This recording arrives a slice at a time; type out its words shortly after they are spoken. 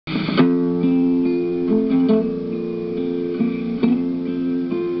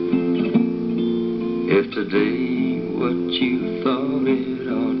you thought it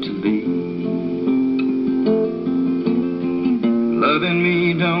ought to be. Loving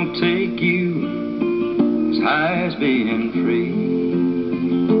me don't take you as high as being free.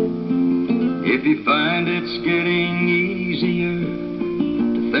 If you find it's getting easier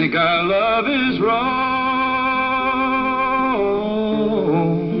to think our love is wrong,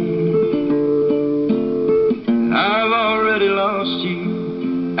 I've already lost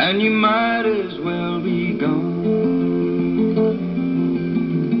you, and you might as well be gone.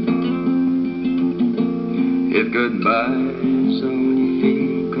 If goodbye's all you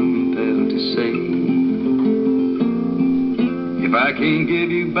feel compelled to say, if I can't give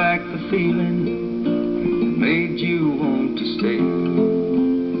you back the feeling that made you want to stay,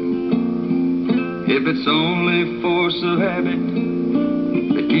 if it's only force of habit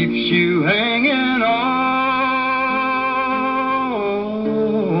that keeps you hanging on,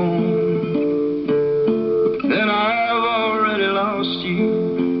 then I've already lost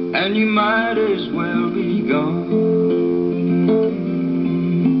you, and you might as well be gone.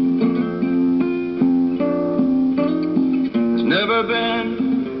 There's never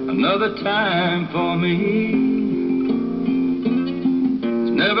been another time for me.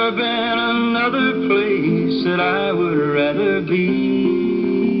 There's never been another place that I would rather be.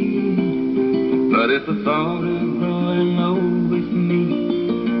 But if the thought of growing old with me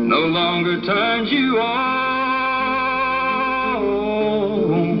no longer turns you on,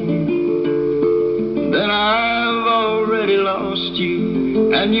 then I've already lost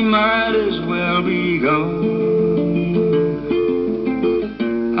you, and you might as well be gone.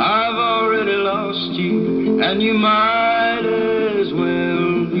 I've already lost you, and you might